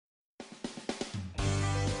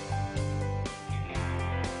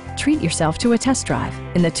treat yourself to a test drive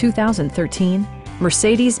in the 2013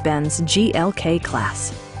 Mercedes-Benz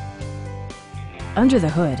GLK-Class. Under the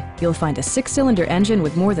hood, you'll find a 6-cylinder engine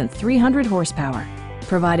with more than 300 horsepower,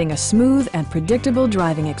 providing a smooth and predictable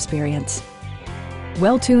driving experience.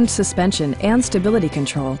 Well-tuned suspension and stability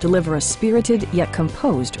control deliver a spirited yet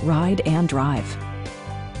composed ride and drive.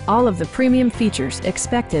 All of the premium features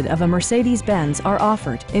expected of a Mercedes-Benz are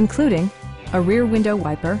offered, including a rear window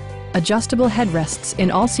wiper, adjustable headrests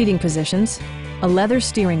in all seating positions, a leather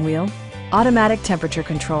steering wheel, automatic temperature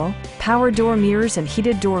control, power door mirrors and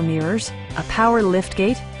heated door mirrors, a power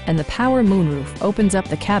liftgate, and the power moonroof opens up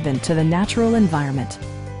the cabin to the natural environment.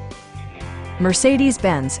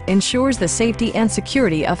 Mercedes-Benz ensures the safety and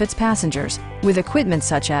security of its passengers with equipment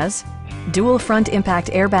such as dual front impact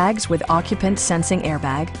airbags with occupant sensing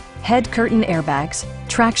airbag, head curtain airbags,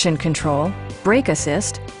 traction control, brake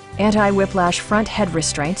assist, anti-whiplash front head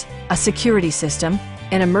restraint, a security system,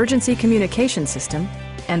 an emergency communication system,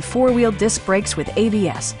 and 4-wheel disc brakes with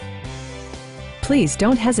ABS. Please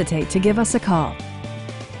don't hesitate to give us a call.